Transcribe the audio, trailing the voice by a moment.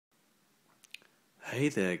Hey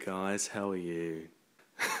there, guys. How are you?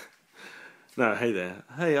 No, hey there.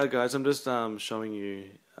 Hey, guys. I'm just showing you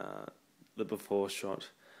the before shot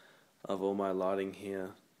of all my lighting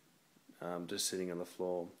here. Just sitting on the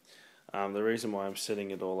floor. The reason why I'm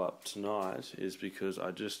setting it all up tonight is because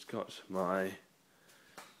I just got my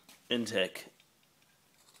Intech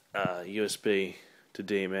USB to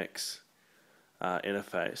DMX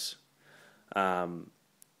interface, and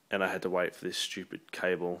I had to wait for this stupid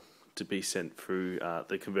cable to be sent through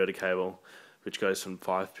the converter cable, which goes from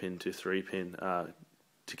 5-pin to 3-pin,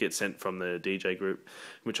 to get sent from the DJ group,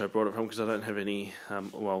 which I brought it from because I don't have any,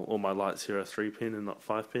 all my lights here are 3-pin and not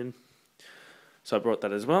 5-pin. So I brought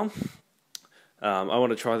that as well. I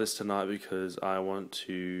want to try this tonight because I want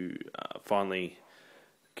to finally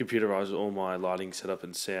computerize all my lighting setup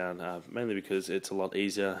and sound, mainly because it's a lot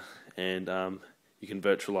easier and you can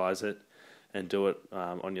virtualize it and do it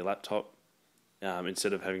on your laptop.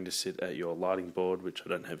 Instead of having to sit at your lighting board, which I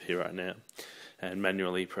don't have here right now, and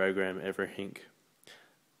manually program everything.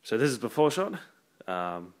 So this is before shot.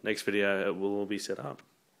 Next video it will all be set up.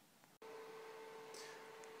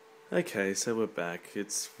 Okay, so we're back.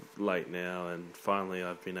 It's late now and finally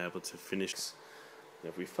I've been able to finish.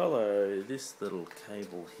 If we follow this little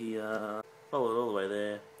cable here, follow it all the way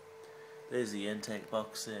there, there's the intake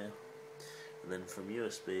box there, and then from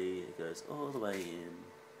USB it goes all the way in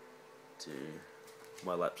to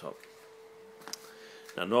my laptop.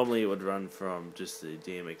 Now normally it would run from just the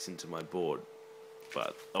DMX into my board,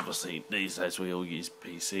 but obviously these days we all use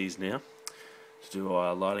PCs now to do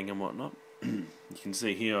our lighting and whatnot. You can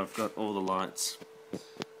see here I've got all the lights.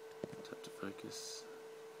 Have to focus.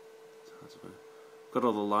 Got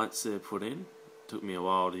all the lights there put in. Took me a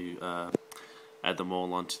while to add them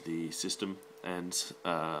all onto the system and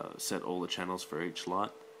set all the channels for each light.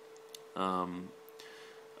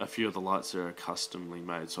 A few of the lights are customly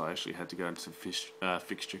made, so I actually had to go into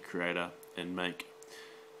Fixture Creator and make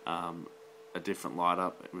a different light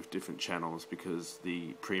up with different channels because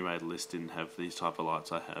the pre-made list didn't have these type of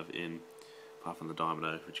lights I have in, apart from the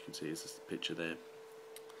Dynamo, which you can see is the picture there.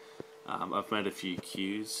 I've made a few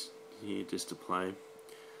cues here just to play.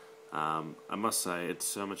 I must say it's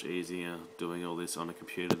so much easier doing all this on a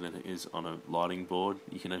computer than it is on a lighting board.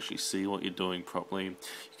 You can actually see what you're doing properly, you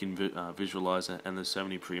can visualize it, and there's so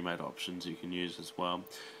many pre-made options you can use as well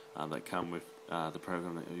that come with the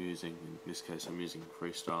program that you're using. In this case I'm using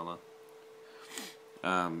Freestyler.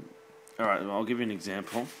 Alright, I'll give you an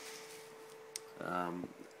example. I'm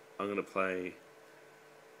going to play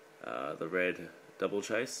the red double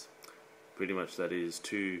chase. Pretty much that is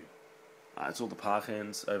two. It's all the park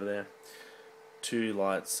hands over there. Two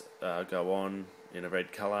lights go on in a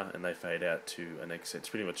red colour and they fade out to an exit. It's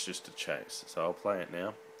pretty much just a chase. So I'll play it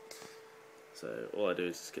now. So all I do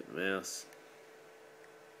is just get the mouse,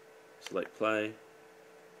 select play,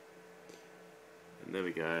 and there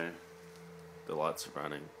we go. The lights are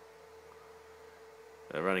running.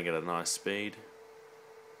 They're running at a nice speed.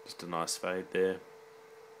 Just a nice fade there.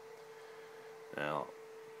 Now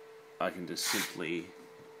I can just simply,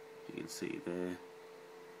 you can see there,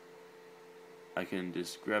 I can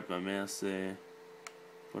just grab my mouse there,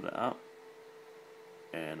 put it up,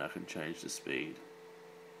 and I can change the speed.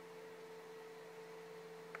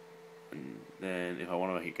 And then if I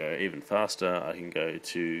want to make it go even faster, I can go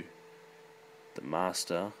to the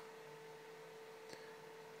master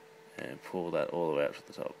and pull that all the way up to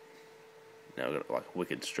the top. Now I've got like a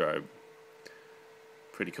wicked strobe.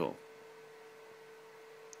 Pretty cool.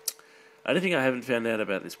 Only thing I haven't found out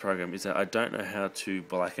about this program is that I don't know how to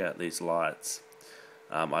black out these lights.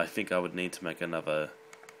 I think I would need to make another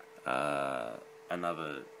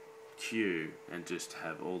queue and just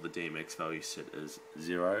have all the DMX values set as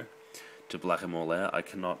 0 to black them all out. I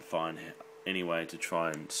cannot find any way to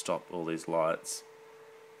try and stop all these lights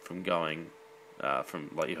from going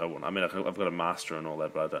from like I want. I mean, I've got a master and all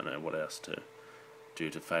that, but I don't know what else to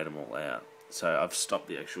do to fade them all out. So I've stopped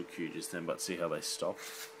the actual queue just then, but see how they stop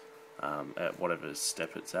at whatever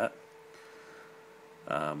step it's at.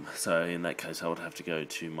 So in that case I would have to go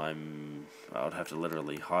to I would have to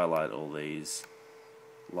literally highlight all these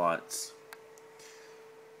lights,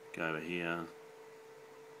 go over here,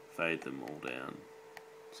 fade them all down,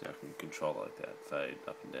 so I can control like that, fade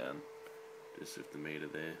up and down, just with the meter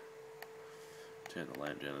there, turn the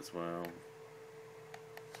lamp down as well.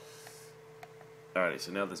 Alrighty,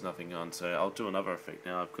 so now there's nothing on, so I'll do another effect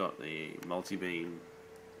now. I've got the multi-beam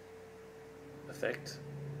effect.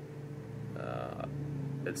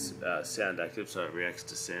 It's sound active, so it reacts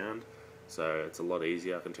to sound, so it's a lot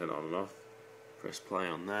easier. I can turn it on and off. Press play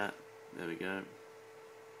on that, there we go,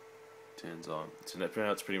 turns on. So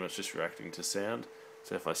now it's pretty much just reacting to sound.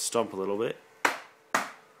 So if I stomp a little bit,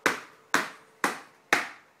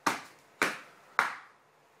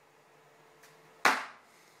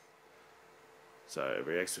 So it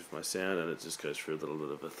reacts with my sound, and it just goes through a little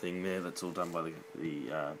bit of a thing there. That's all done by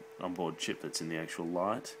the onboard chip that's in the actual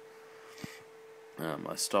light.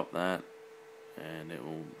 I stop that, and it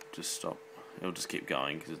will just stop. It will just keep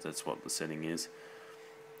going because that's what the setting is.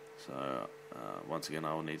 So once again,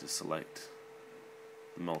 I will need to select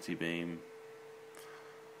the multi-beam,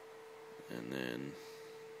 and then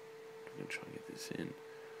I'm going to try and get this in.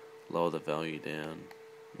 Lower the value down.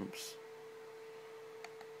 Oops.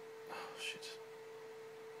 Oh shit.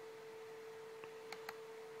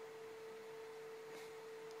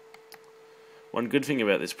 One good thing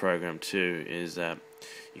about this program too is that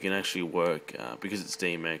you can actually work, because it's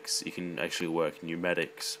DMX, you can actually work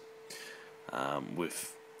pneumatics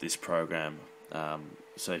with this program.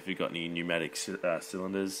 So if you've got any pneumatic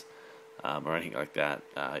cylinders or anything like that,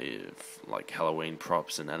 like Halloween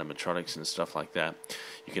props and animatronics and stuff like that,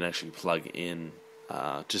 you can actually plug in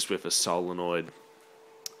just with a solenoid,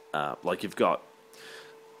 like you've got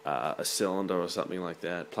a cylinder or something like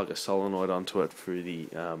that, plug a solenoid onto it through the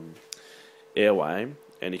airway,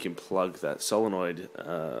 and you can plug that solenoid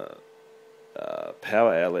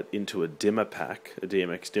power outlet into a dimmer pack, a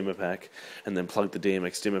DMX dimmer pack, and then plug the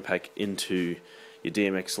DMX dimmer pack into your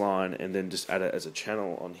DMX line, and then just add it as a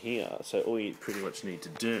channel on here. So all you pretty much need to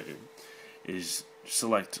do is just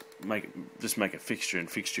make a fixture in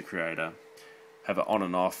Fixture Creator, have it on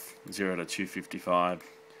and off 0 to 255,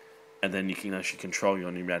 and then you can actually control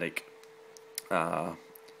your pneumatic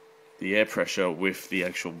the air pressure with the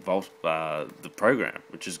actual the program,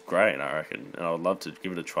 which is great, I reckon, and I would love to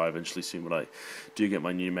give it a try eventually soon when I do get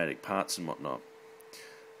my pneumatic parts and whatnot.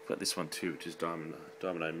 I've got this one too, which is Diamond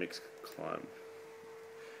Mix Climb.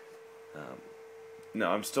 No,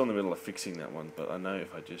 I'm still in the middle of fixing that one, but I know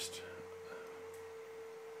if I just...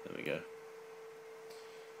 There we go.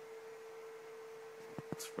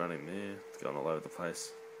 It's running there, it's going all over the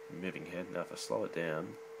place, moving head. Now if I slow it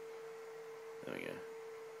down, there we go.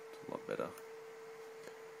 A lot better.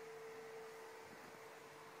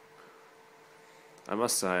 I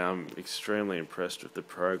must say I'm extremely impressed with the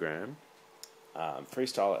program.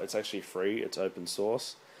 Freestyle, it's actually free, it's open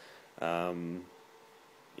source.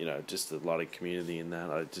 You know, just a lot of community in that.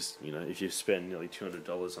 If you spend nearly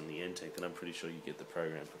 $200 on the NTEC, then I'm pretty sure you get the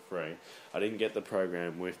program for free. I didn't get the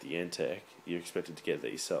program with the NTEC. You're expected to get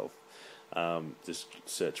that yourself. Just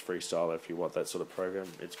search Freestyler if you want that sort of program.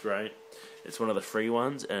 It's great. It's one of the free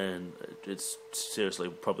ones, and it's seriously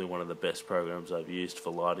probably one of the best programs I've used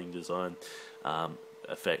for lighting design,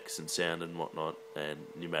 effects and sound and whatnot, and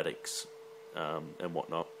pneumatics and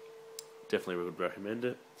whatnot. Definitely would recommend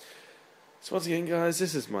it. So once again, guys,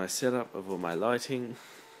 this is my setup of all my lighting,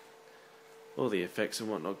 all the effects and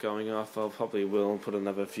whatnot going off. I'll probably will put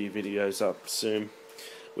another few videos up soon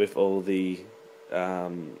with all the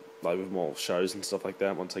like with more shows and stuff like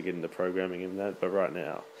that once I get into programming and that. But right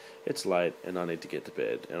now it's late and I need to get to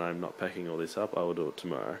bed, and I'm not packing all this up. I will do it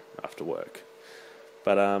tomorrow after work.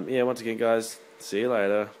 But yeah, once again, guys, see you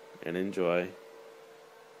later and enjoy.